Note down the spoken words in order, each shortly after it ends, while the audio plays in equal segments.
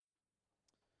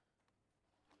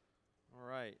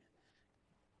right.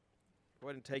 Go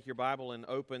ahead and take your Bible and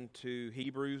open to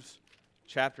Hebrews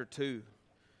chapter 2.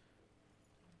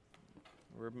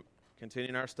 We're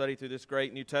continuing our study through this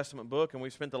great New Testament book, and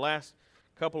we've spent the last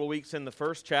couple of weeks in the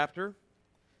first chapter,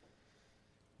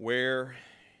 where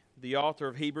the author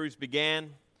of Hebrews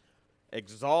began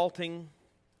exalting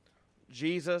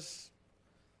Jesus,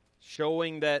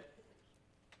 showing that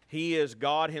He is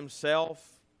God Himself.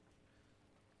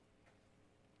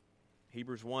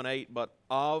 Hebrews 1:8, but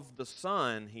of the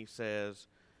Son, he says,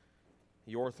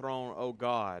 your throne, O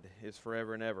God, is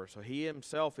forever and ever. So He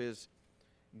Himself is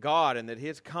God, and that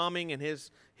His coming and His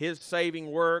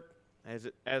saving work, as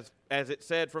it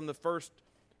said from the first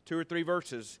 2 or 3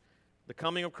 verses, the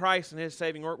coming of Christ and His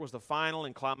saving work was the final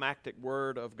and climactic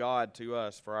word of God to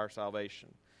us for our salvation.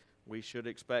 We should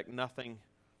expect nothing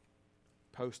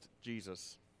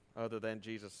post-Jesus other than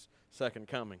Jesus' second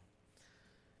coming.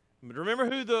 But remember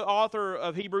who the author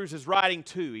of Hebrews is writing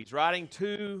to. He's writing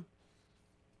to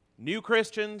new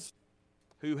Christians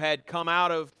who had come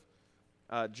out of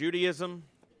Judaism,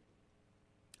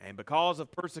 and because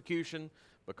of persecution,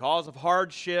 because of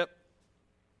hardship,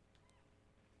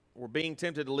 were being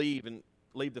tempted to leave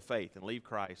the faith and leave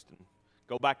Christ and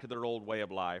go back to their old way of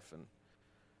life.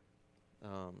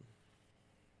 And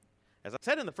as I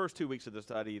said in the first 2 weeks of the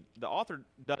study, the author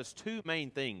does 2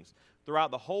 main things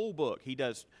throughout the whole book. He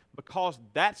does, because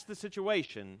that's the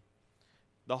situation,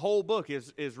 the whole book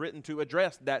is written to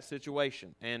address that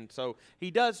situation. And so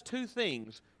he does 2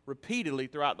 things repeatedly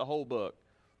throughout the whole book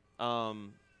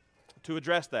to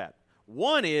address that.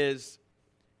 One is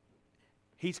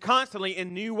he's constantly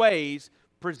in new ways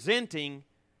presenting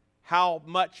how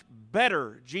much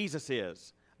better Jesus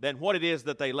is than what it is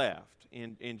that they left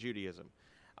in Judaism.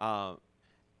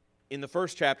 In the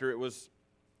first chapter, it was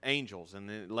angels, and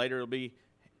then later it'll be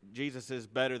Jesus is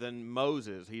better than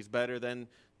Moses. He's better than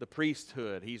the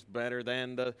priesthood. He's better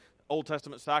than the Old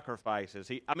Testament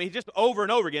sacrifices. Just over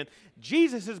and over again,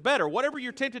 Jesus is better. Whatever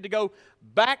you're tempted to go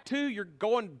back to, you're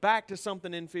going back to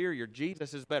something inferior.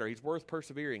 Jesus is better. He's worth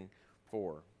persevering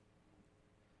for.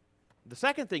 The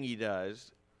second thing he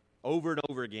does over and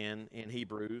over again in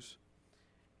Hebrews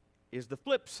is the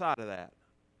flip side of that.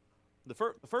 The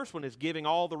first one is giving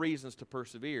all the reasons to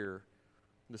persevere.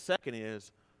 The second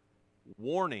is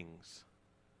warnings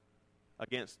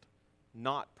against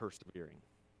not persevering.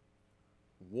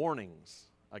 Warnings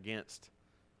against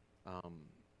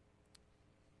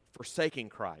forsaking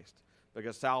Christ,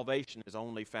 because salvation is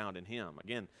only found in Him.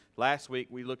 Again, last week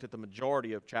we looked at the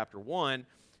majority of chapter 1,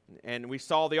 and we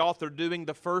saw the author doing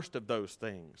the first of those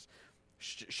things,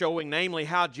 showing namely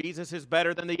how Jesus is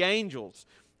better than the angels.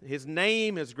 His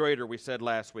name is greater, we said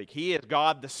last week. He is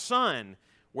God the Son,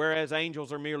 whereas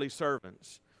angels are merely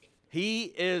servants. He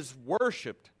is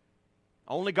worshipped.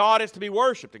 Only God is to be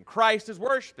worshipped, and Christ is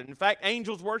worshipped. And in fact,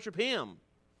 angels worship Him.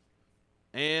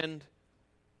 And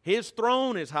His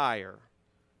throne is higher.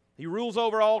 He rules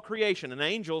over all creation, and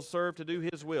angels serve to do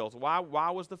His will. So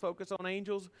why was the focus on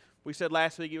angels? We said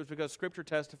last week it was because Scripture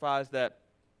testifies that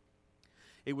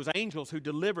it was angels who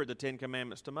delivered the 10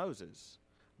 Commandments to Moses.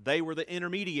 They were the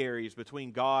intermediaries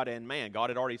between God and man.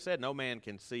 God had already said no man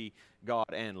can see God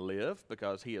and live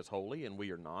because He is holy and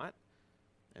we are not.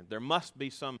 And there must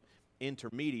be some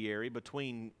intermediary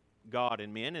between God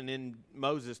and men. And in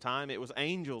Moses' time, it was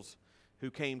angels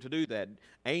who came to do that.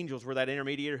 Angels were that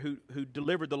intermediary who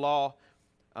delivered the law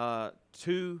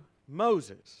to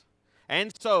Moses.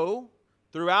 And so,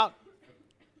 throughout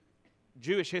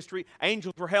Jewish history,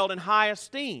 angels were held in high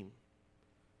esteem.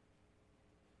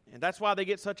 And that's why they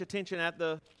get such attention at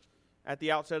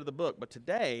the outset of the book. But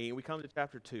today, we come to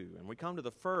chapter 2, and we come to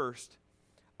the first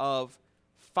of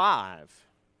 5.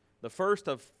 The first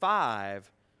of 5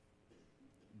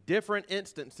 different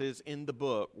instances in the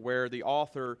book where the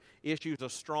author issues a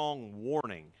strong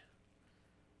warning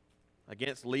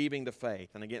against leaving the faith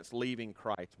and against leaving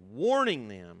Christ, warning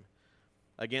them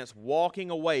against walking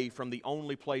away from the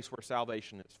only place where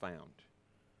salvation is found.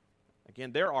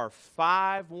 Again, there are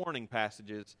 5 warning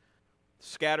passages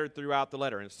scattered throughout the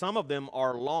letter, and some of them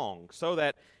are long, so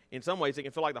that in some ways it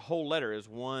can feel like the whole letter is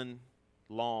one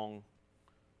long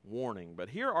warning. But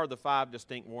here are the 5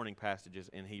 distinct warning passages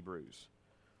in Hebrews.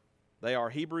 They are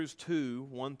Hebrews 2,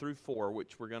 1 through 4,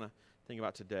 which we're going to think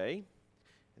about today.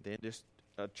 And then just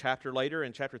a chapter later,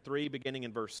 in chapter 3, beginning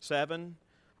in verse 7,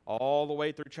 all the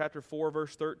way through chapter 4,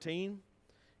 verse 13,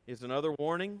 is another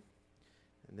warning.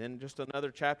 And then just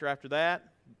another chapter after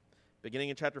that, beginning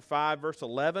in chapter 5, verse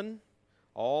 11,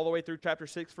 all the way through chapter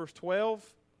 6, verse 12.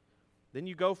 Then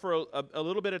you go for a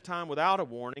little bit of time without a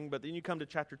warning, but then you come to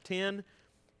chapter 10,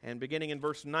 and beginning in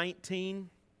verse 19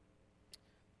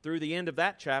 through the end of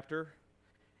that chapter,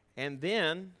 And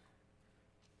then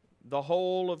the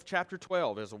whole of chapter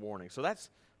 12 is a warning. So that's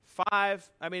 5.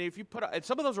 I mean, if you put, and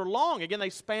some of those are long. Again, they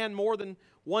span more than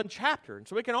one chapter. And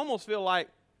so it can almost feel like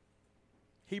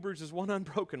Hebrews is one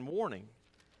unbroken warning.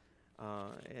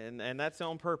 And that's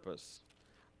on purpose.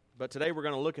 But today we're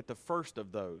going to look at the first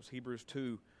of those, Hebrews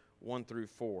 2, 1 through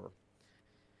 4.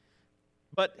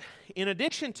 But in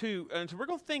addition to, and so we're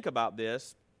going to think about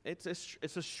this, it's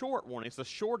a short warning. It's the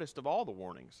shortest of all the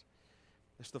warnings.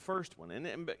 It's the first one.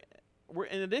 And we're,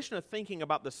 in addition to thinking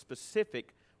about the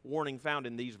specific warning found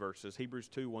in these verses, Hebrews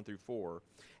 2, 1 through 4,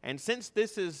 and since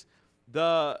this is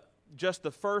just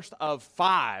the first of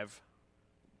 5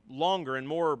 longer and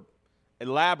more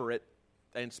elaborate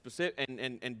and specific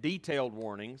and detailed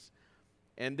warnings,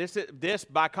 and this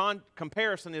by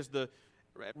comparison is the,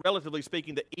 relatively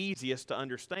speaking, the easiest to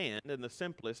understand and the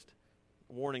simplest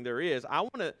warning there is. I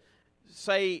want to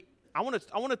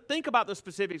think about the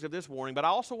specifics of this warning, but I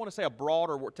also want to say a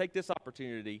broader word. Take this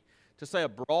opportunity to say a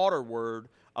broader word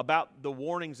about the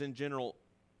warnings in general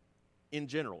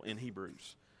in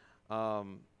Hebrews,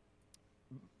 and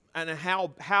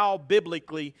how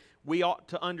biblically we ought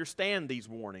to understand these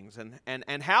warnings,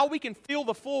 and how we can feel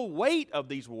the full weight of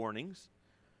these warnings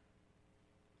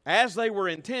as they were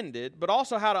intended, but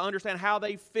also how to understand how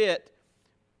they fit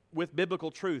with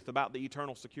biblical truth about the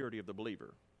eternal security of the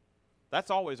believer. That's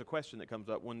always a question that comes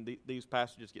up when these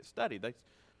passages get studied. They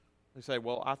say,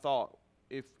 well, I thought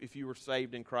if you were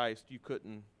saved in Christ, you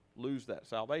couldn't lose that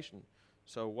salvation.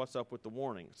 So what's up with the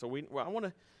warning? So I want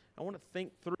to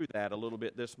think through that a little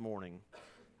bit this morning.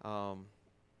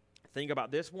 Think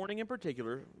about this warning in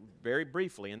particular very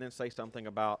briefly, and then say something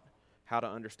about how to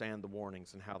understand the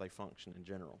warnings and how they function in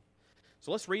general.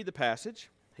 So let's read the passage,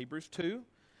 Hebrews 2,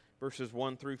 verses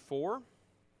 1 through 4.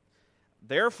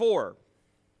 Therefore,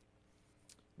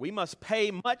 we must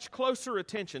pay much closer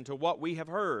attention to what we have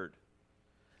heard,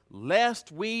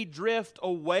 lest we drift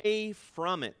away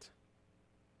from it.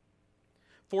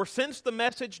 For since the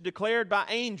message declared by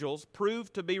angels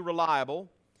proved to be reliable,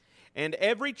 and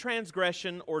every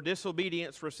transgression or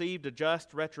disobedience received a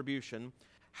just retribution,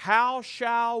 how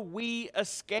shall we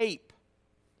escape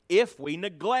if we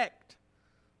neglect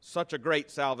such a great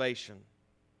salvation?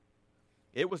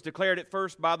 It was declared at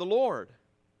first by the Lord,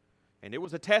 and it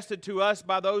was attested to us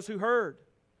by those who heard,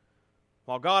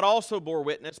 while God also bore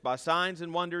witness by signs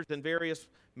and wonders and various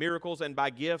miracles and by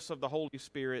gifts of the Holy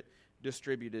Spirit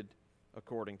distributed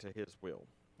according to His will.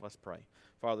 Let's pray.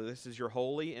 Father, this is your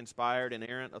holy, inspired,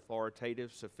 inerrant,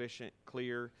 authoritative, sufficient,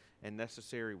 clear, and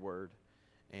necessary word,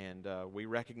 and we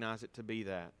recognize it to be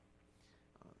that.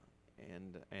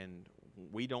 And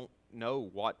we don't know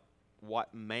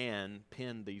what man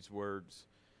penned these words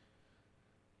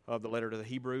of the letter to the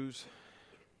Hebrews,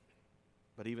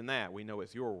 but even that, we know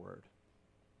it's your word.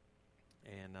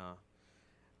 And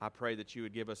I pray that you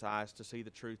would give us eyes to see the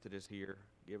truth that is here,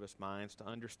 give us minds to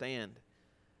understand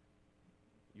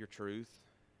your truth,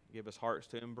 give us hearts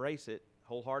to embrace it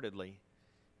wholeheartedly,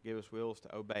 give us wills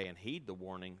to obey and heed the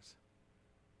warnings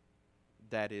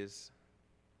that is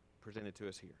presented to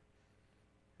us here,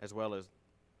 as well as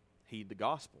heed the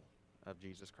gospel of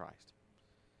Jesus Christ.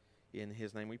 In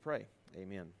His name we pray.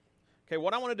 Amen. Okay,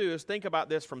 what I want to do is think about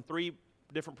this from 3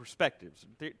 different perspectives,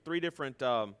 3 different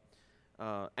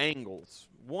angles.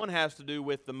 One has to do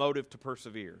with the motive to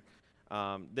persevere.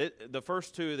 The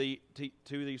first two of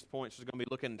these points is going to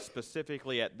be looking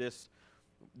specifically at this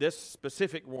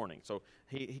specific warning. So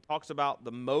he talks about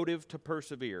the motive to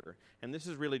persevere, and this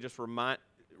is really just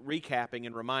recapping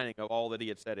and reminding of all that he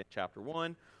had said in chapter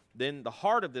 1. Then the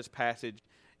heart of this passage,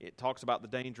 it talks about the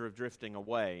danger of drifting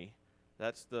away.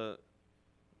 That's the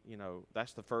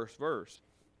first verse.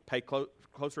 Pay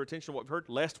closer attention to what we've heard,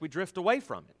 lest we drift away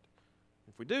from it.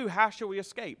 If we do, how shall we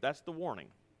escape? That's the warning.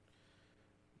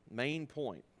 Main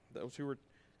point. Those who are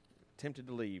tempted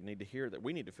to leave need to hear that.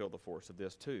 We need to feel the force of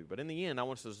this too. But in the end, I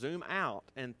want us to zoom out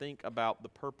and think about the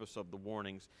purpose of the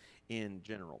warnings in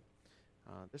general.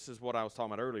 This is what I was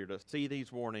talking about earlier, to see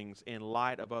these warnings in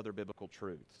light of other biblical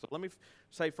truths. So let me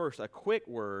say first a quick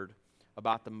word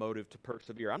about the motive to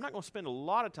persevere. I'm not going to spend a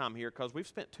lot of time here because we've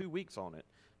spent 2 weeks on it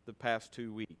the past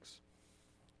 2 weeks,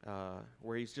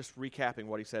 where he's just recapping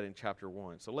what he said in chapter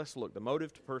 1. So let's look, the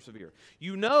motive to persevere.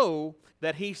 You know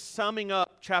that he's summing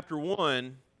up chapter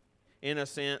 1 in a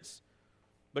sense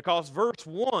because verse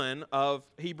 1 of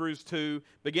Hebrews 2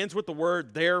 begins with the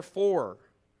word therefore.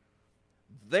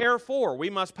 Therefore, we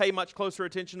must pay much closer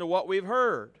attention to what we've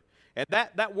heard. And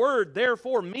that word,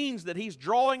 therefore, means that he's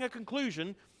drawing a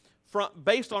conclusion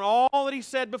based on all that he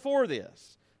said before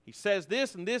this. He says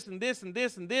this and this and this and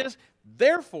this and this.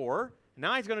 Therefore,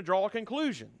 now he's going to draw a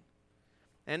conclusion.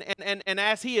 And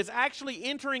as he is actually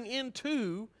entering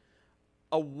into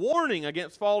a warning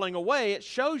against falling away, it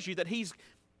shows you that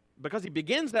because he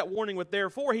begins that warning with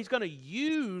therefore, he's going to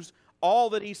use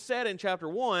all that he said in chapter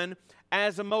 1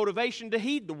 as a motivation to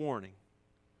heed the warning.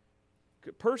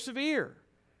 Persevere.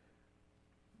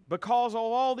 Because of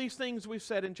all these things we've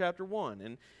said in chapter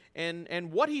 1.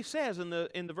 And what he says in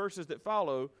the verses that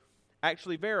follow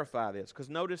actually verify this. Because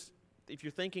notice, if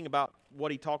you're thinking about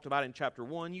what he talked about in chapter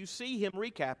 1, you see him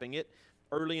recapping it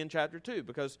early in chapter 2.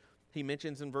 Because he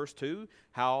mentions in verse 2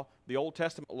 how the Old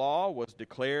Testament law was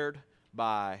declared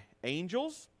by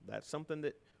angels. That's something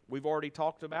that we've already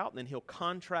talked about. And then he'll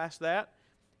contrast that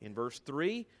in verse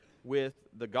 3 with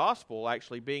the gospel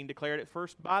actually being declared at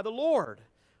first by the Lord.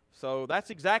 So that's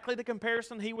exactly the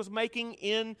comparison he was making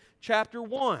in chapter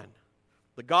 1.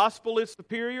 The gospel is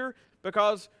superior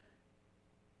because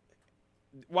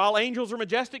while angels are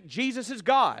majestic, Jesus is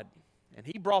God, and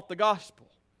he brought the gospel.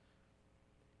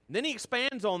 And then he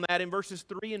expands on that in verses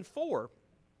 3 and 4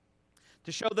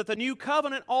 to show that the new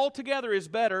covenant altogether is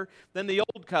better than the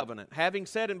old covenant. Having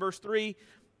said in verse 3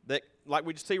 that, like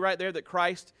we just see right there, that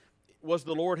Christ was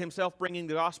the Lord himself bringing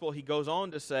the gospel, he goes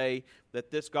on to say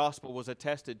that this gospel was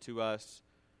attested to us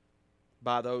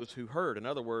by those who heard. In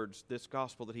other words, this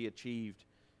gospel that he achieved,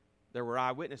 there were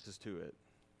eyewitnesses to it.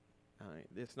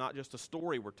 It's not just a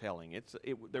story we're telling.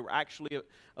 There were actually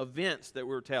events that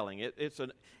we're telling. It's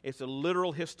a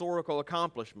literal historical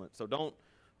accomplishment, so don't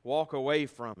walk away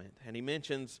from it. And he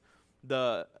mentions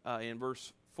in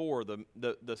verse 4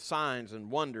 the signs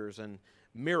and wonders and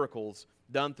miracles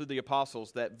done through the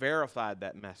apostles that verified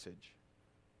that message.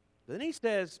 Then he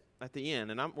says at the end,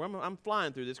 and I'm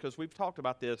flying through this because we've talked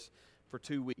about this for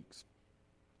 2 weeks.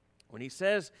 When he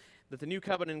says that the new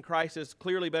covenant in Christ is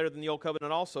clearly better than the old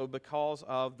covenant also because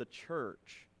of the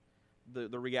church,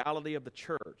 the reality of the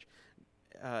church.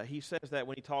 He says that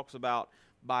when he talks about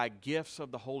by gifts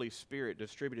of the Holy Spirit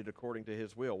distributed according to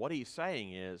his will. What he's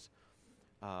saying is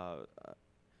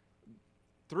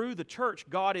through the church,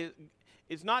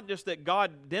 it's not just that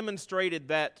God demonstrated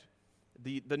that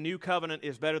the new covenant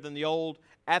is better than the old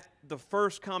at the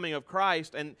first coming of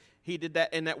Christ, and he did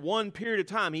that in that one period of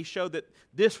time. He showed that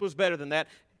this was better than that.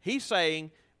 He's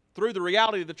saying through the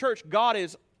reality of the church, God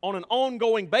is on an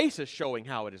ongoing basis showing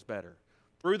how it is better.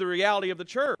 Through the reality of the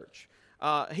church.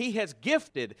 He has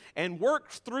gifted and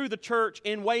worked through the church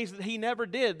in ways that he never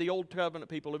did the old covenant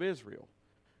people of Israel.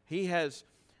 He has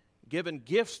given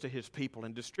gifts to his people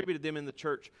and distributed them in the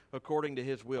church according to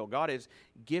his will. God has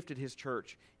gifted his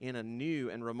church in a new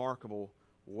and remarkable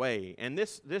way. And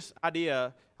this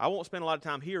idea, I won't spend a lot of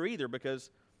time here either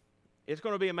because it's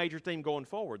going to be a major theme going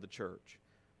forward, the church.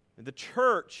 The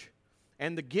church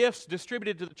and the gifts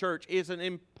distributed to the church is an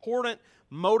important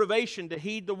motivation to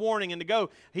heed the warning and to go.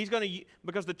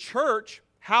 Because the church,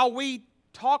 how we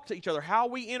talk to each other, how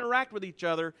we interact with each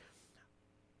other,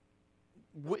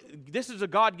 this is a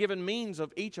God-given means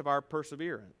of each of our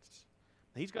perseverance.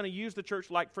 He's going to use the church,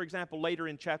 like, for example, later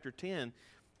in chapter 10,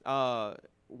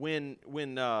 when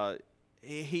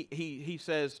he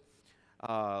says,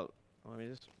 I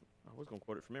was going to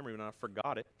quote it from memory, but I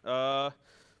forgot it.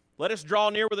 Let us draw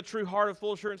near with a true heart of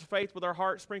full assurance of faith, with our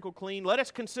hearts sprinkled clean. Let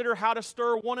us consider how to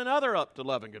stir one another up to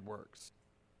love and good works,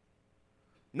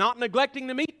 not neglecting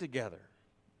to meet together.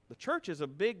 The church is a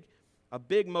big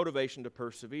motivation to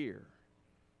persevere.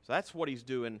 So that's what he's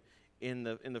doing in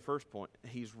the first point.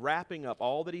 He's wrapping up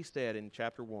all that he said in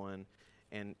chapter 1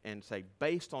 and say,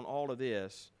 based on all of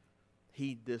this,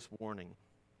 heed this warning.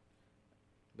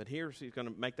 But he's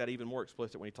going to make that even more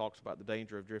explicit when he talks about the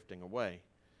danger of drifting away.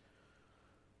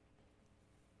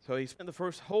 So he spent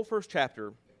the whole first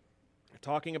chapter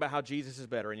talking about how Jesus is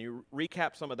better. And you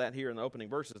recap some of that here in the opening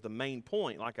verses. The main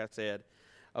point, like I said,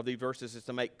 of these verses is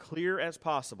to make clear as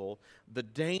possible the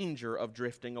danger of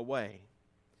drifting away.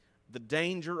 The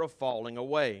danger of falling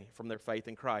away from their faith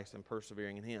in Christ and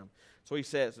persevering in Him. So he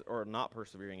says, or not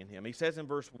persevering in Him. He says in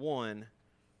verse 1,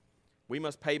 we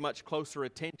must pay much closer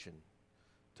attention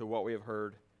to what we have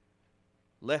heard,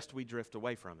 lest we drift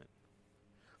away from it.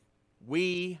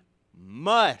 We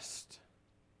must.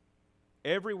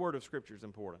 Every word of Scripture is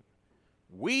important.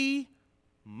 We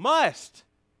must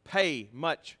pay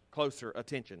much closer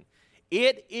attention.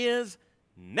 It is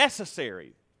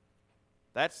necessary.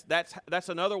 That's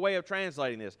another way of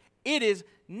translating this. It is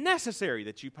necessary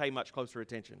that you pay much closer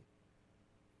attention.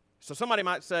 So somebody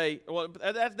might say, well,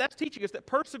 that's teaching us that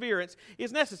perseverance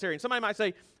is necessary. And somebody might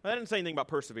say, well, that didn't say anything about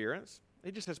perseverance.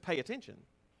 It just says pay attention.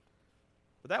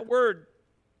 But that word,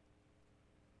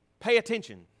 pay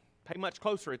attention, pay much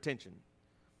closer attention,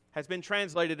 has been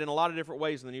translated in a lot of different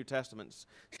ways in the New Testament.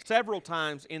 Several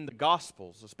times in the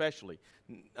Gospels, especially,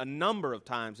 a number of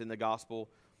times in the Gospel,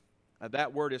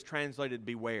 that word is translated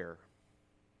beware.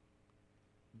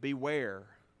 Beware.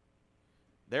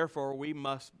 Therefore, we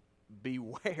must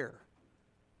beware.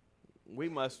 We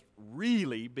must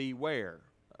really beware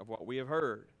of what we have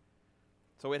heard.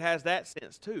 So it has that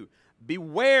sense too.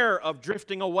 Beware of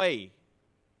drifting away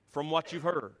from what you've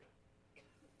heard.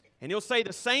 And he'll say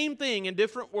the same thing in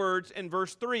different words in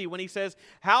verse 3 when he says,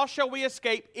 how shall we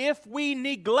escape if we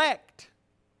neglect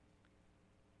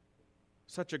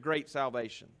such a great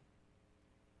salvation?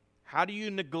 How do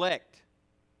you neglect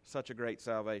such a great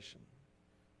salvation?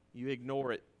 You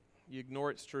ignore it. You ignore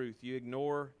its truth. You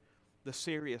ignore the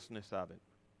seriousness of it.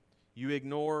 You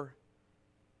ignore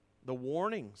the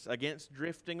warnings against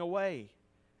drifting away,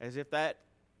 as if that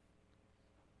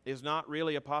is not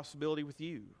really a possibility with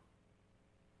you.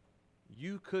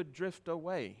 You could drift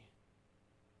away,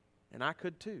 and I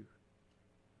could too.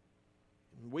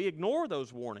 We ignore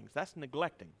those warnings. That's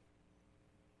neglecting.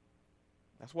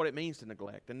 That's what it means to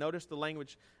neglect. And notice the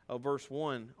language of verse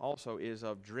 1 also is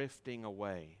of drifting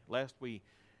away, lest we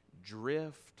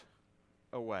drift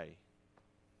away.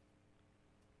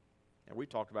 And we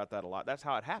talked about that a lot. That's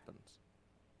how it happens.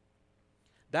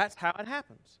 That's how it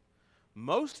happens.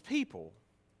 Most people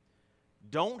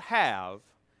don't have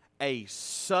a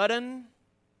sudden,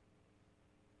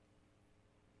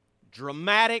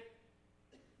 dramatic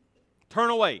turn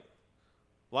away.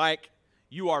 Like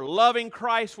you are loving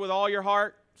Christ with all your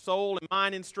heart, soul, and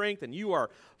mind and strength, and you are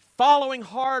following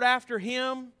hard after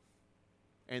Him,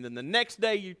 and then the next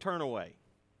day you turn away.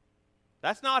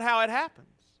 That's not how it happens.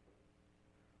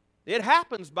 It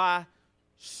happens by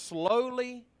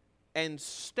slowly and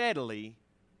steadily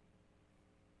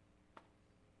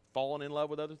falling in love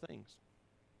with other things.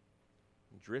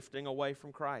 Drifting away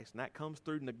from Christ. And that comes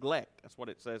through neglect. That's what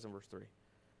it says in verse 3.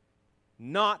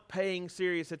 Not paying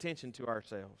serious attention to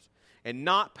ourselves. And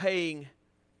not paying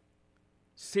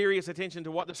serious attention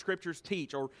to what the Scriptures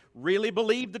teach. Or really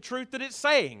believe the truth that it's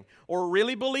saying. Or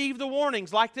really believe the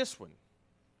warnings like this one.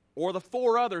 Or the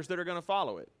 4 others that are going to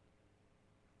follow it.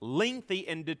 Lengthy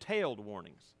and detailed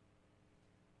warnings.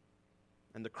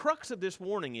 And the crux of this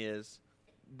warning is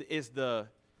it's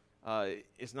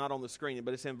not on the screen,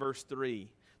 but it's in verse 3.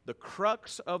 The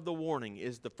crux of the warning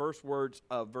is the first words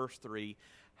of verse 3.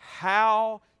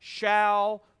 How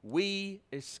shall we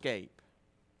escape?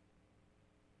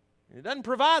 And it doesn't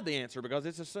provide the answer because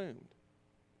it's assumed.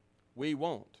 We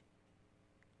won't.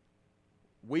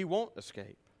 We won't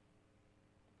escape.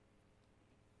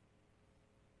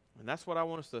 And that's what I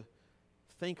want us to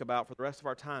think about for the rest of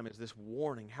our time is this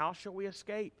warning. How shall we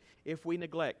escape if we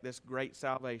neglect this great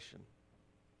salvation?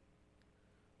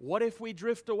 What if we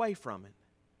drift away from it?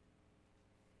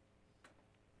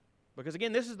 Because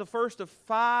again, this is the first of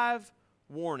 5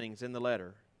 warnings in the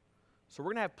letter. So we're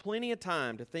going to have plenty of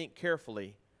time to think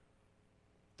carefully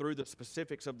through the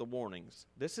specifics of the warnings.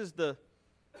 This is the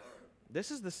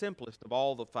simplest of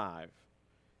all the 5.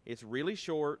 It's really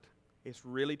short. It's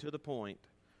really to the point.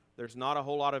 There's not a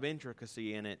whole lot of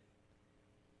intricacy in it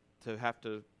to have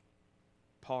to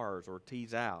parse or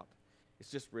tease out. It's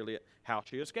just really, how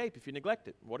shall you escape if you neglect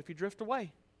it? What if you drift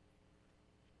away?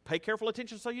 Pay careful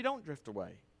attention so you don't drift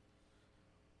away.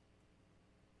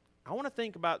 I want to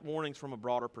think about warnings from a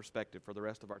broader perspective for the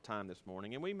rest of our time this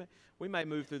morning. And we may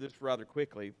move through this rather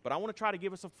quickly, but I want to try to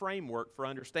give us a framework for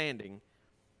understanding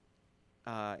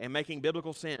and making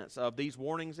biblical sense of these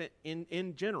warnings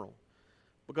in general.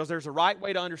 Because there's a right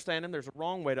way to understand them, there's a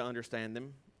wrong way to understand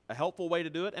them, a helpful way to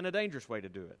do it, and a dangerous way to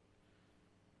do it.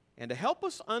 And to help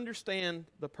us understand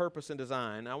the purpose and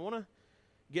design, I want to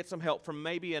get some help from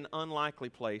maybe an unlikely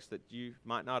place that you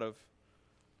might not have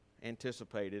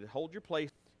anticipated. Hold your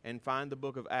place and find the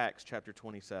book of Acts chapter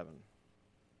 27.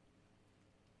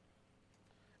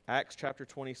 Acts chapter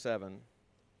 27.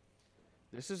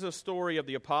 This is a story of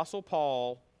the Apostle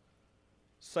Paul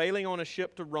sailing on a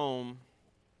ship to Rome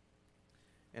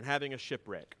and having a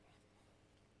shipwreck.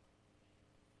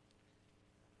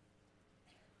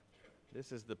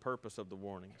 This is the purpose of the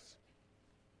warnings.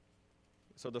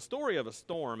 So the story of a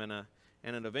storm and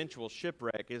an eventual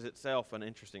shipwreck is itself an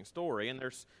interesting story. And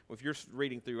if you're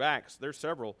reading through Acts, there's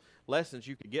several lessons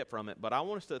you could get from it. But I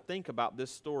want us to think about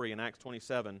this story in Acts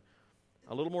 27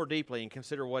 a little more deeply and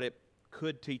consider what it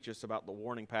could teach us about the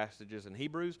warning passages in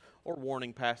Hebrews or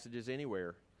warning passages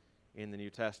anywhere in the New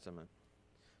Testament.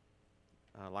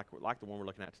 Like the one we're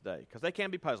looking at today, because they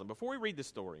can be puzzling. Before we read this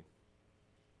story,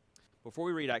 before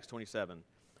we read Acts 27,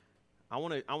 I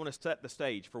want to set the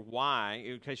stage for why,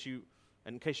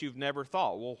 in case you've never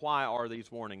thought, well, why are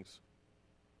these warnings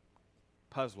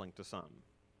puzzling to some.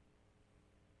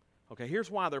 Okay, here's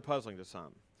why they're puzzling to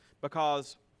some.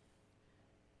 Because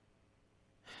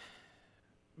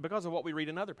of what we read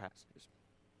in other passages.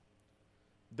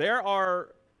 There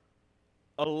are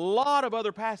a lot of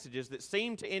other passages that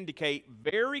seem to indicate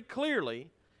very clearly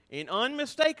and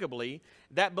unmistakably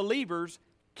that believers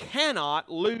cannot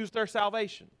lose their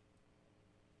salvation.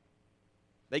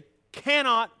 They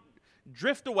cannot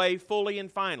drift away fully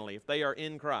and finally if they are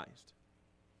in Christ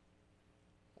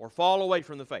or fall away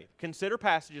from the faith. Consider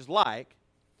passages like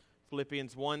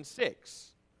Philippians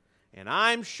 1:6. And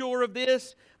I'm sure of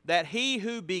this, that he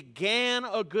who began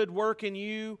a good work in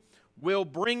you will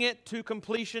bring it to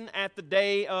completion at the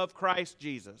day of Christ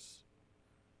Jesus.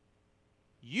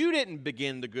 You didn't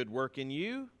begin the good work in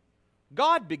you.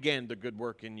 God began the good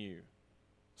work in you.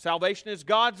 Salvation is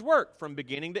God's work from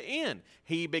beginning to end.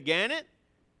 He began it,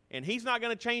 and He's not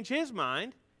going to change His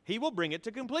mind. He will bring it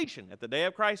to completion at the day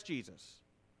of Christ Jesus.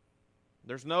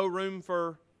 There's no room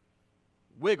for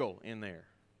wiggle in there.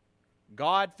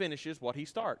 God finishes what He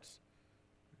starts.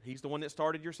 He's the one that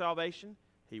started your salvation.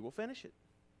 He will finish it.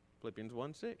 Philippians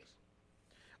 1:6.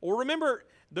 Or remember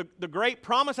the great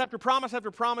promise after promise after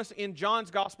promise in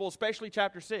John's Gospel, especially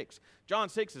chapter 6. John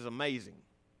 6 is amazing.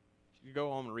 You go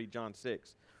home and read John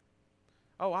 6.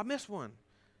 Oh, I missed one.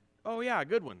 Oh yeah, a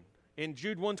good one. In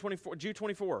Jude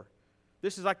 24.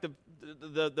 This is like the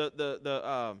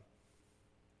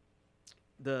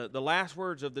last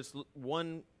words of this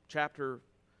one chapter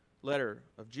letter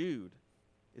of Jude.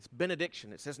 It's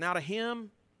benediction. It says, "Now to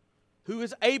Him who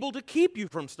is able to keep you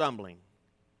from stumbling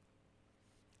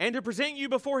and to present you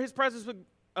before His presence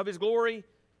of His glory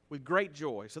with great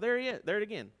joy." So there he is. There it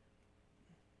again.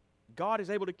 God is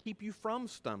able to keep you from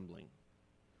stumbling.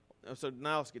 So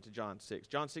now let's get to John 6.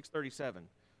 John 6:37.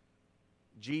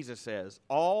 Jesus says,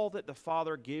 "All that the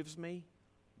Father gives me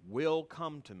will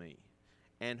come to me,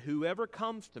 and whoever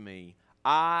comes to me,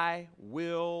 I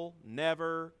will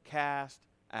never cast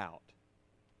out."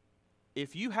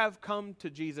 If you have come to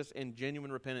Jesus in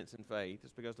genuine repentance and faith,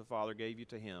 it's because the Father gave you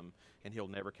to Him, and He'll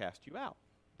never cast you out.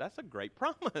 That's a great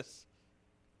promise.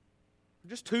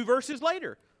 Just 2 verses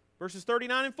later, verses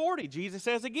 39 and 40, Jesus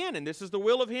says again, "And this is the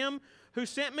will of Him who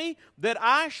sent me, that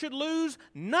I should lose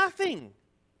nothing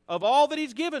of all that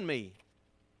He's given me,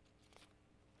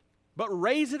 but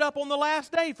raise it up on the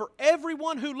last day. For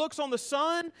everyone who looks on the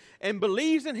Son and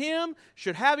believes in Him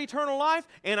should have eternal life,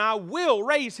 and I will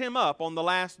raise him up on the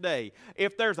last day."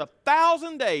 If there's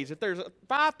 1,000 days, if there's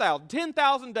 5,000,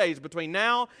 10,000 days between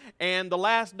now and the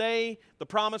last day, the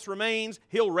promise remains,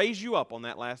 He'll raise you up on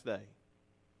that last day.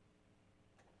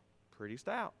 Pretty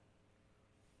stout.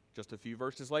 Just a few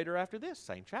verses later after this,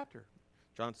 same chapter,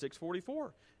 John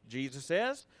 6:44, Jesus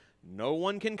says, "No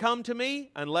one can come to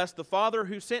me unless the Father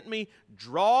who sent me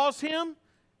draws him,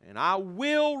 and I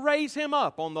will raise him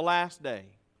up on the last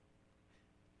day."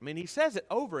 I mean, He says it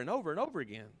over and over and over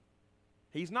again.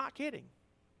 He's not kidding.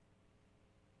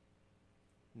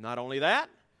 Not only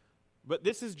that, but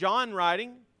this is John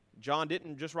writing. John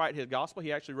didn't just write his gospel.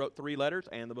 He actually wrote 3 letters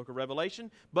and the book of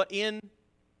Revelation. But in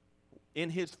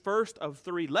his first of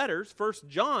 3 letters, 1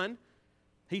 John,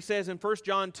 he says in 1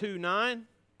 John 2:19,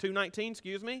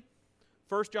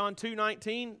 1 John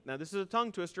 2:19, now this is a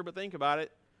tongue twister, but think about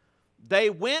it. "They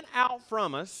went out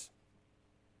from us,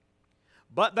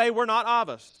 but they were not of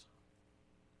us.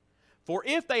 For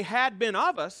if they had been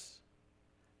of us,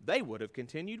 they would have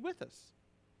continued with us.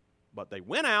 But they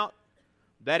went out,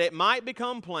 that it might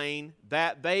become plain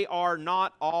that they are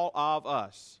not all of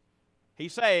us."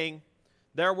 He's saying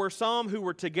there were some who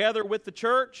were together with the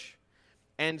church,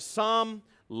 and some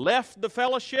left the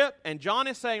fellowship. And John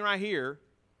is saying right here,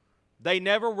 they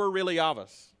never were really of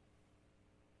us.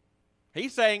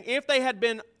 He's saying if they had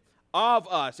been of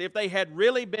us, if they had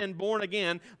really been born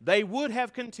again, they would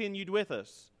have continued with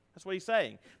us. That's what he's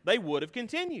saying. They would have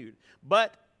continued.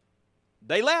 But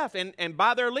they left, and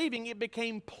by their leaving, it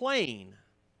became plain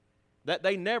that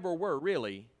they never were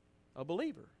really a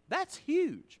believer. That's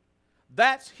huge.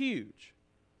 That's huge.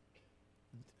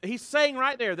 He's saying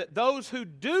right there that those who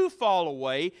do fall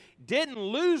away didn't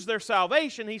lose their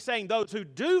salvation. He's saying those who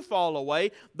do fall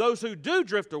away, those who do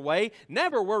drift away,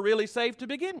 never were really saved to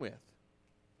begin with.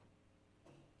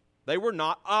 They were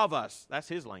not of us. That's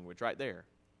his language right there.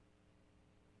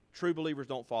 True believers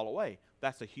don't fall away.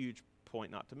 That's a huge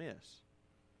point not to miss.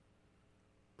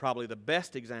 Probably the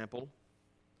best example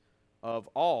of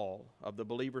all of the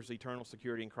believers' eternal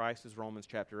security in Christ is Romans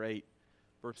chapter 8,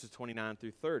 verses 29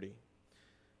 through 30.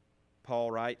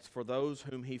 Paul writes, "For those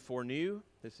whom He foreknew,"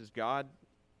 this is God,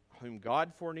 "whom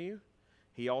God foreknew,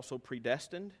 He also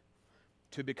predestined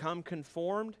to become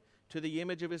conformed to the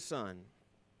image of His Son,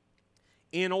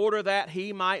 in order that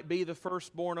he might be the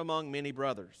firstborn among many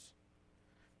brothers.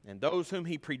 And those whom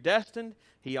he predestined,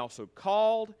 he also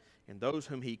called. And those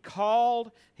whom he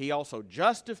called, he also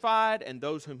justified. And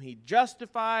those whom he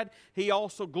justified, he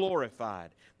also glorified.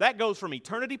 That goes from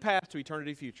eternity past to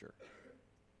eternity future.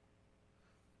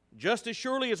 Just as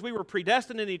surely as we were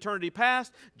predestined in eternity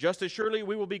past, just as surely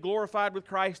we will be glorified with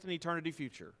Christ in eternity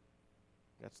future.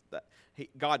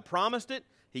 God promised it.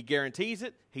 He guarantees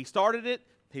it. He started it.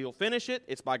 He'll finish it.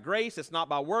 It's by grace. It's not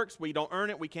by works. We don't earn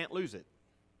it. We can't lose it.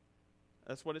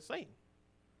 That's what it's saying.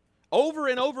 Over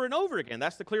and over and over again.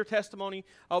 That's the clear testimony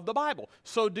of the Bible.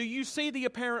 So do you see the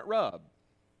apparent rub?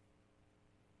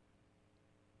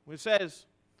 It says,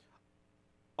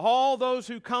 all those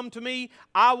who come to me,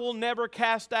 I will never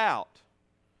cast out.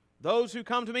 Those who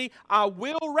come to me, I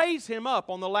will raise him up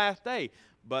on the last day.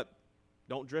 But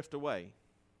don't drift away.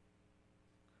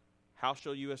 How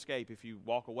shall you escape if you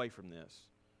walk away from this?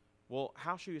 Well,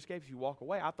 how shall you escape if you walk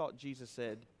away? I thought Jesus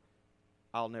said,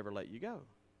 I'll never let you go.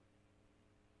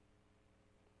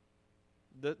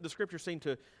 The scriptures seem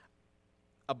to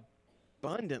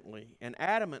abundantly and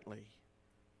adamantly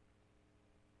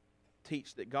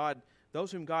teach that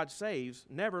those whom God saves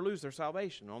never lose their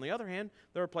salvation. On the other hand,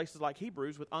 there are places like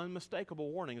Hebrews with unmistakable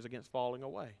warnings against falling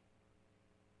away.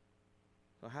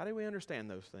 So how do we understand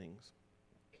those things?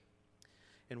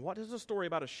 And what does the story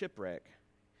about a shipwreck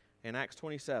in Acts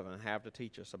 27 have to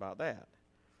teach us about that?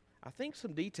 I think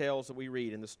some details that we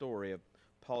read in the story of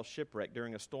Paul's shipwreck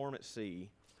during a storm at sea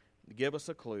give us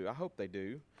a clue, I hope they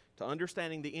do, to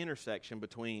understanding the intersection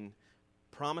between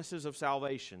promises of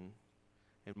salvation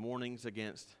and warnings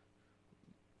against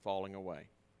falling away.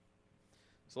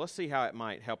 So let's see how it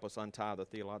might help us untie the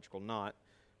theological knot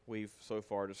we've so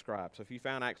far described. So if you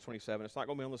found Acts 27, it's not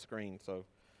going to be on the screen, so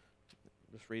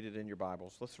just read it in your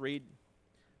Bibles. Let's read,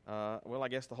 I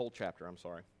guess the whole chapter, I'm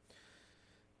sorry.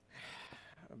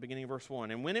 Beginning of verse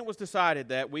 1. And when it was decided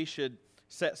that we should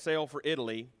set sail for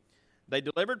Italy, they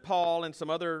delivered Paul and some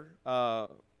other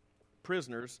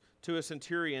prisoners to a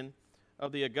centurion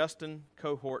of the Augustan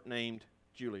cohort named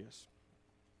Julius.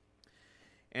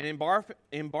 And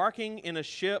embarking in a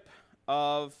ship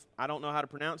of, I don't know how to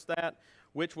pronounce that,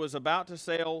 which was about to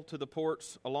sail to the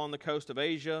ports along the coast of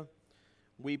Asia,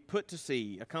 we put to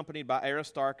sea, accompanied by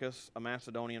Aristarchus, a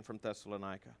Macedonian from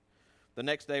Thessalonica. The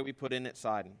next day we put in at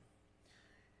Sidon.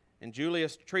 And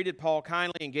Julius treated Paul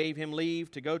kindly and gave him leave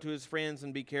to go to his friends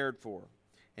and be cared for.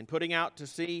 And putting out to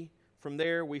sea from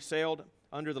there, we sailed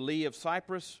under the lee of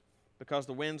Cyprus because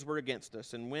the winds were against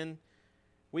us. And when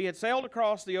we had sailed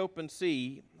across the open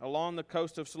sea along the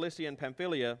coast of Cilicia and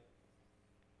Pamphylia,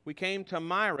 we came to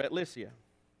Myra at Lycia.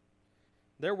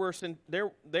 There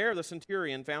the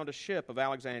centurion found a ship of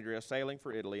Alexandria sailing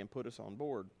for Italy and put us on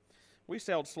board. We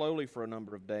sailed slowly for a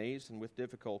number of days and with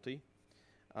difficulty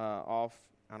off,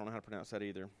 I don't know how to pronounce that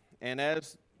either. And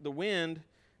as the wind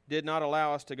did not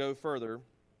allow us to go further,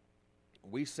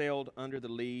 we sailed under the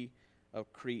lee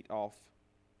of Crete off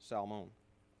Salmon.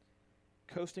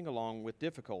 Coasting along with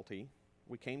difficulty,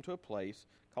 we came to a place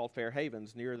called Fair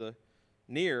Havens,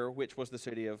 near which was the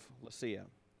city of Lasea.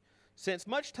 Since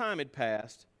much time had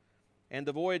passed, and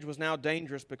the voyage was now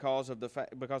dangerous because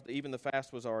even the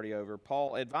fast was already over,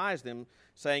 Paul advised them,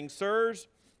 saying, Sirs,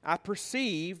 I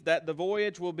perceive that the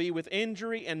voyage will be with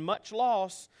injury and much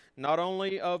loss, not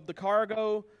only of the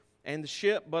cargo and the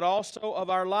ship, but also of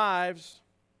our lives.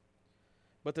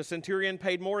 But the centurion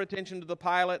paid more attention to the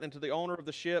pilot and to the owner of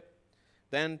the ship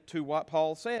than to what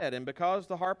Paul said. And because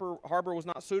the harbor was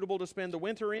not suitable to spend the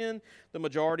winter in, the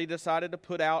majority decided to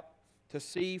put out to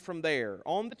sea from there,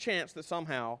 on the chance that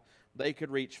somehow they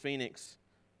could reach Phoenix,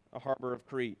 a harbor of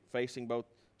Crete, facing both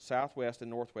southwest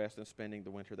and northwest, and spending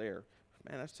the winter there.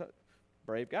 Man, that's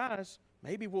brave guys.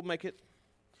 Maybe we'll make it.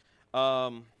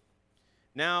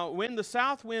 Now, when the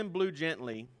south wind blew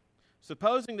gently,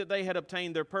 supposing that they had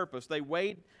obtained their purpose, they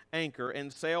weighed anchor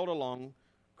and sailed along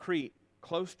Crete,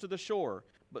 close to the shore.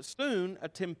 But soon a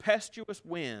tempestuous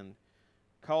wind,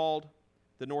 called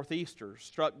the northeaster,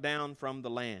 struck down from the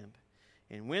land.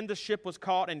 And when the ship was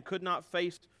caught and could not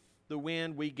face the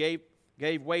wind, we gave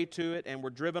way to it and were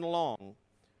driven along.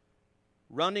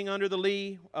 Running under the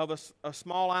lee of a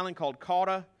small island called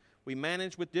Cauda, we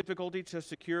managed with difficulty to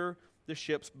secure the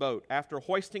ship's boat. After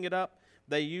hoisting it up,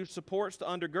 they used supports to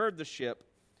undergird the ship.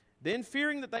 Then,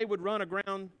 fearing that they would run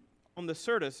aground on the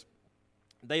Syrtis,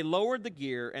 they lowered the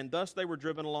gear, and thus they were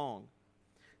driven along.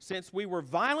 Since we were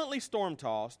violently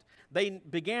storm-tossed, they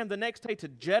began the next day to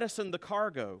jettison the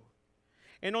cargo.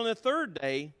 And on the third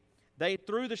day, they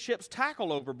threw the ship's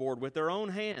tackle overboard with their own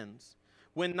hands.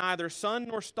 when neither sun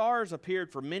nor stars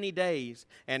appeared for many days,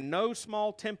 and no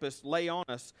small tempest lay on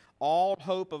us, all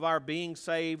hope of our being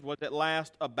saved was at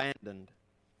last abandoned.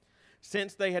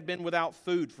 Since they had been without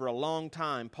food for a long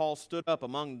time, Paul stood up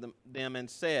among them and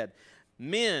said,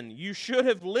 "Men, you should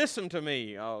have listened to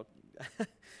me." Oh,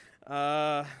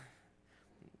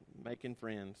 making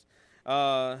friends.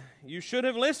 "You should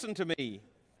have listened to me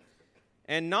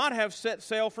and not have set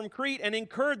sail from Crete and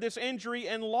incurred this injury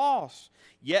and loss.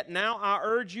 Yet now I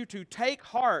urge you to take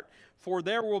heart, for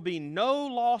there will be no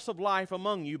loss of life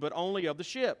among you, but only of the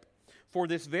ship. For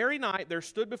this very night there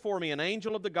stood before me an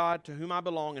angel of the God to whom I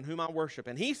belong and whom I worship.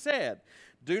 And he said,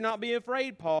 'Do not be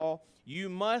afraid, Paul. You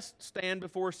must stand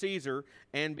before Caesar,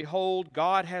 and behold,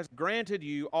 God has granted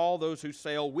you all those who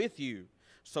sail with you.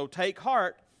 So take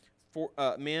heart,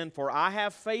 men, for I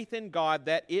have faith in God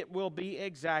that it will be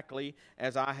exactly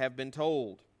as I have been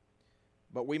told.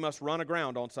 But we must run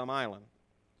aground on some island.'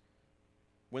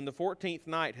 When the 14th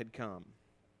night had come,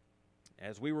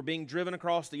 as we were being driven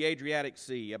across the Adriatic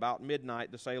Sea, about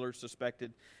midnight the sailors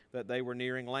suspected that they were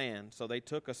nearing land. So they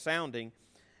took a sounding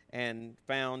and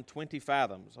found 20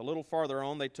 fathoms. A little farther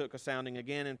on they took a sounding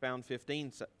again and found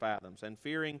 15 fathoms. And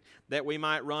fearing that we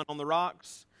might run on the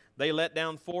rocks, they let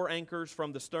down 4 anchors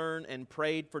from the stern and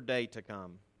prayed for day to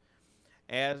come.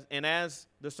 As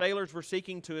the sailors were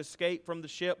seeking to escape from the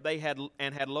ship, they had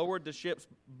lowered the ship's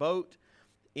boat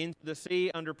into the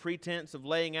sea under pretense of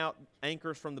laying out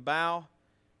anchors from the bow,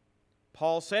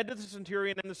 Paul said to the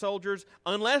centurion and the soldiers,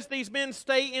 'Unless these men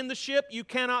stay in the ship, you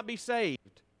cannot be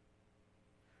saved.'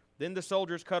 Then the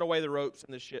soldiers cut away the ropes of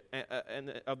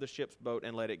the ship's boat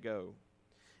and let it go.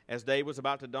 As day was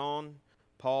about to dawn,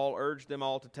 Paul urged them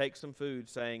all to take some food,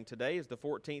 saying, 'Today is the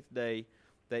 14th day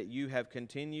that you have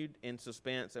continued in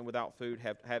suspense and without food,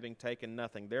 having taken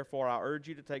nothing. Therefore I urge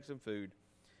you to take some food.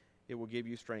 It will give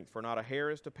you strength, for not a hair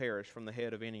is to perish from the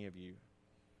head of any of you.'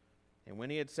 And when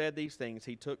he had said these things,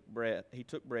 he took bread,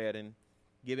 and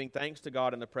giving thanks to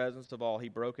God in the presence of all, he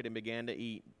broke it and began to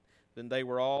eat. Then they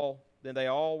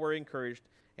all were encouraged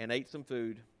and ate some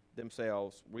food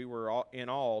themselves. We were in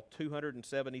all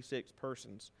 276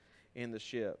 persons in the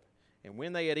ship. And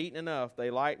when they had eaten enough, they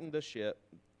lightened the ship,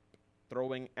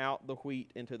 throwing out the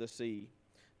wheat into the sea.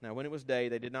 Now when it was day,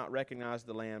 they did not recognize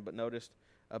the land, but noticed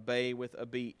a bay with a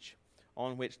beach,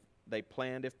 on which they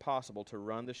planned, if possible, to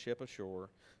run the ship ashore.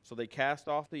 So they cast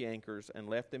off the anchors and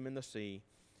left them in the sea,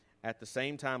 at the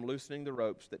same time loosening the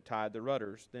ropes that tied the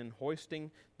rudders. Then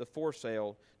hoisting the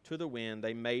foresail to the wind,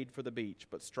 they made for the beach.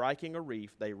 But striking a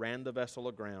reef, they ran the vessel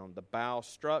aground. The bow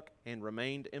struck and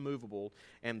remained immovable,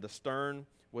 and the stern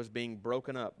was being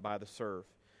broken up by the surf.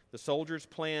 The soldiers'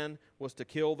 plan was to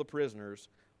kill the prisoners,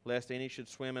 lest any should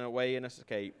swim away and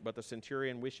escape. But the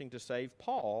centurion, wishing to save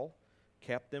Paul,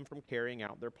 kept them from carrying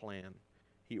out their plan.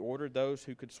 He ordered those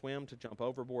who could swim to jump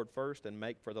overboard first and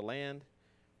make for the land,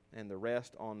 and the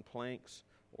rest on planks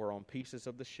or on pieces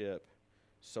of the ship.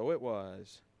 So it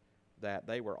was that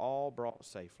they were all brought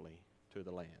safely to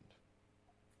the land."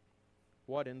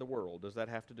 What in the world does that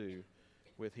have to do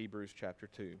with Hebrews chapter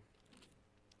 2?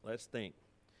 Let's think.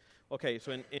 Okay,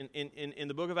 so in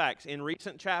the book of Acts, in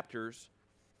recent chapters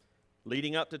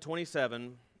leading up to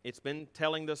 27, it's been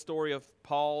telling the story of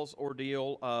Paul's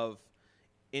ordeal of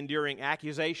enduring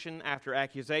accusation after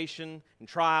accusation and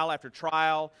trial after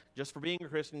trial, just for being a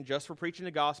Christian, just for preaching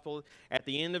the gospel. At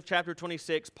the end of chapter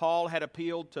 26, Paul had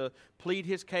appealed to plead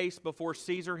his case before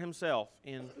Caesar himself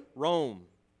in Rome.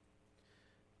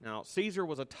 Now, Caesar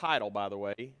was a title, by the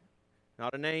way,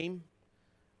 not a name.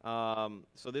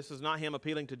 So this is not him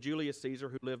appealing to Julius Caesar,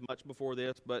 who lived much before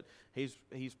this, but he's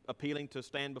appealing to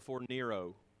stand before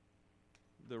Nero,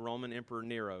 the Roman Emperor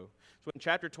Nero. So in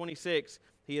chapter 26,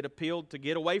 he had appealed to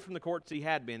get away from the courts he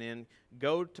had been in,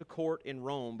 go to court in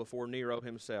Rome before Nero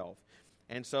himself.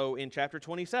 And so in chapter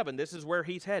 27, this is where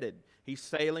he's headed. He's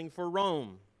sailing for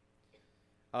Rome.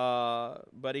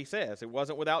 But he says it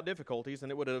wasn't without difficulties,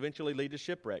 and it would eventually lead to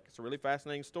shipwreck. It's a really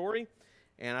fascinating story,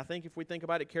 and I think if we think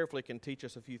about it carefully, it can teach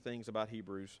us a few things about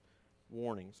Hebrews'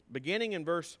 warnings. Beginning in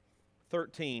verse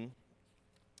 13,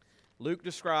 Luke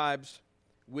describes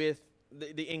with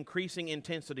the increasing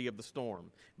intensity of the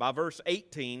storm. By verse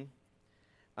 18,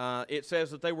 it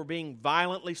says that they were being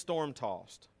violently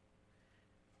storm-tossed.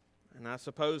 And I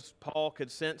suppose Paul could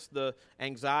sense the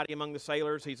anxiety among the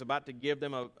sailors. He's about to give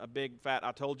them a big fat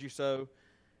 "I told you so."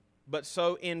 But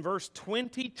so in verse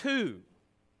 22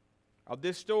 of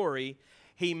this story,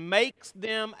 he makes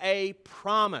them a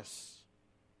promise.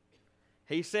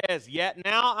 He says, "Yet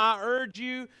now I urge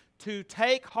you to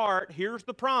take heart." Here's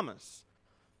the promise.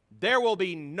 "There will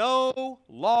be no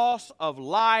loss of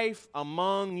life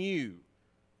among you,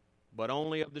 but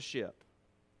only of the ship."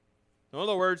 In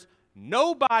other words,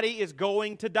 nobody is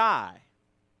going to die.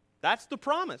 That's the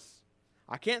promise.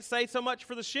 I can't say so much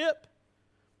for the ship,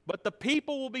 but the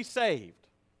people will be saved.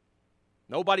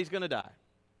 Nobody's going to die.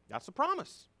 That's the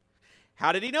promise.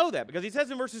 How did he know that? Because he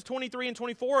says in verses 23 and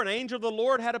 24, an angel of the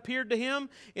Lord had appeared to him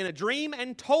in a dream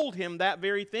and told him that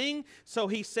very thing. So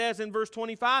he says in verse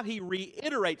 25, he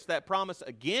reiterates that promise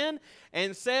again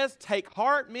and says, take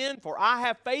heart, men, for I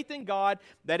have faith in God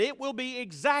that it will be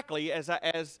exactly as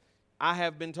I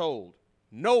have been told.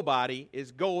 Nobody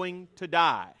is going to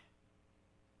die.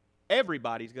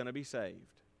 Everybody's going to be saved.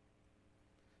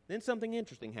 Then something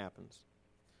interesting happens.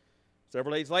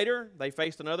 Several days later, they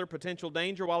faced another potential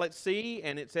danger while at sea,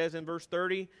 and it says in verse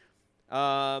 30,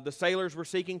 the sailors were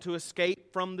seeking to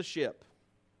escape from the ship.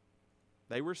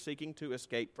 They were seeking to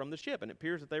escape from the ship, and it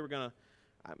appears that they were going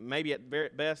to, maybe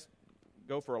at best,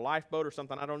 go for a lifeboat or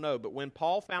something, I don't know. But when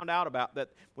Paul found out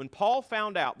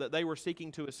that they were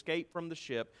seeking to escape from the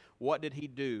ship, what did he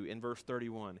do in verse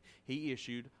 31? He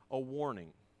issued a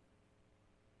warning.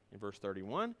 In verse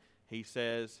 31, he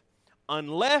says,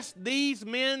 unless these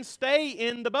men stay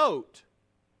in the boat,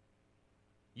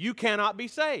 you cannot be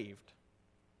saved.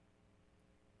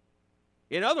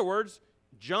 In other words,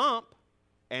 jump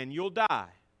and you'll die.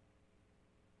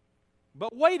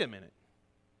 But wait a minute.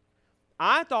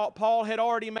 I thought Paul had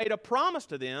already made a promise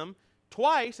to them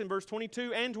twice in verse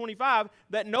 22 and 25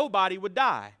 that nobody would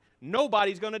die.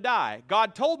 Nobody's going to die.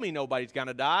 God told me nobody's going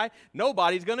to die.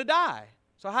 Nobody's going to die.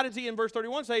 So how does he in verse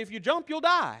 31 say, if you jump, you'll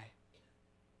die?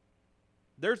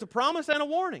 There's a promise and a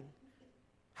warning.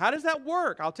 How does that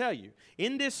work? I'll tell you.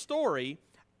 In this story,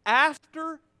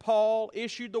 after Paul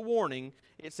issued the warning,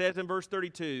 it says in verse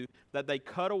 32 that they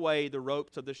cut away the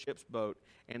ropes of the ship's boat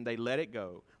and they let it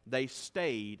go. They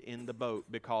stayed in the boat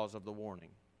because of the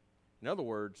warning. In other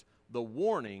words, the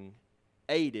warning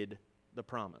aided the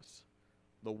promise.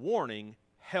 The warning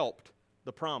helped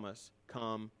the promise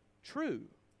come true.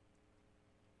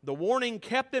 The warning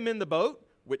kept them in the boat,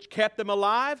 which kept them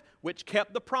alive, which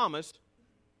kept the promise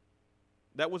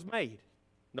that was made.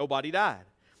 Nobody died.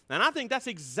 And I think that's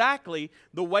exactly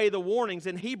the way the warnings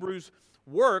in Hebrews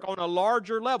work on a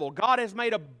larger level. God has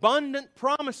made abundant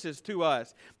promises to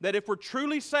us that if we're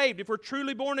truly saved, if we're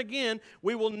truly born again,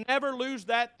 we will never lose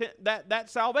that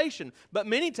salvation. But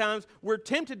many times we're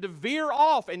tempted to veer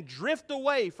off and drift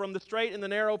away from the straight and the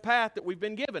narrow path that we've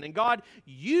been given. And God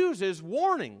uses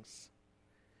warnings.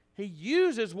 He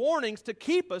uses warnings to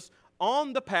keep us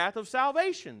on the path of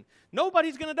salvation.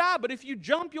 Nobody's going to die, but if you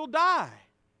jump, you'll die.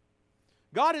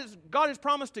 God has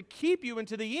promised to keep you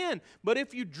into the end, but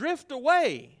if you drift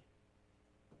away,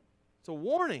 it's a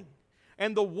warning.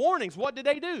 And the warnings, what did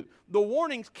they do? The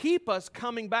warnings keep us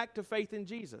coming back to faith in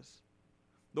Jesus.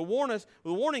 The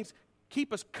warnings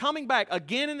keep us coming back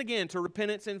again and again to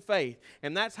repentance and faith.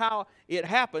 And that's how it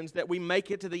happens that we make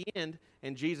it to the end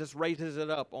and Jesus raises it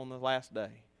up on the last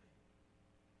day.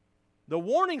 The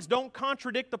warnings don't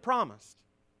contradict the promise.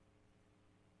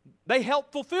 They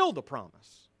help fulfill the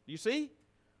promise. You see?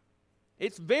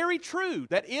 It's very true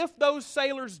that if those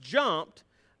sailors jumped,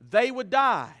 they would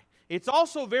die. It's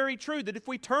also very true that if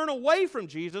we turn away from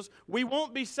Jesus, we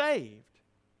won't be saved.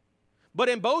 But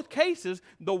in both cases,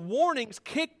 the warnings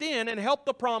kicked in and helped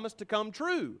the promise to come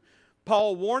true.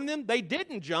 Paul warned them, they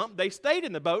didn't jump, they stayed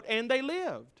in the boat and they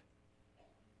lived.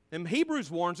 And Hebrews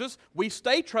warns us, we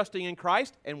stay trusting in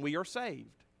Christ and we are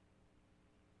saved.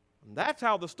 And that's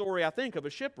how the story, I think, of a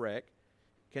shipwreck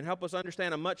can help us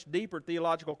understand a much deeper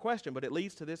theological question, but it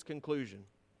leads to this conclusion.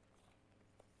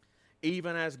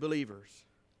 Even as believers,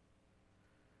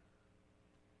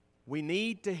 we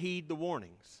need to heed the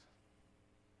warnings.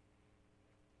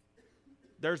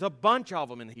 There's a bunch of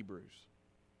them in Hebrews.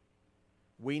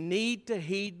 We need to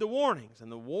heed the warnings,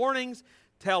 and the warnings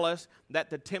tell us that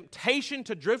the temptation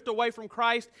to drift away from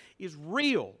Christ is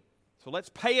real. So let's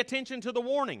pay attention to the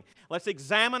warning. Let's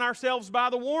examine ourselves by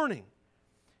the warning.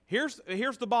 Here's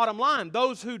the bottom line.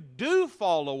 Those who do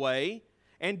fall away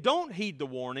and don't heed the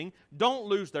warning don't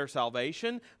lose their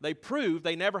salvation. They prove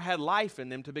they never had life in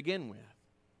them to begin with.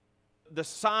 The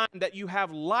sign that you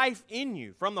have life in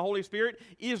you from the Holy Spirit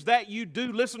is that you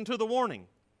do listen to the warning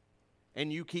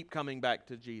and you keep coming back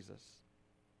to Jesus.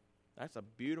 That's a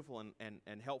beautiful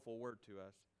and helpful word to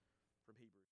us from Hebrews.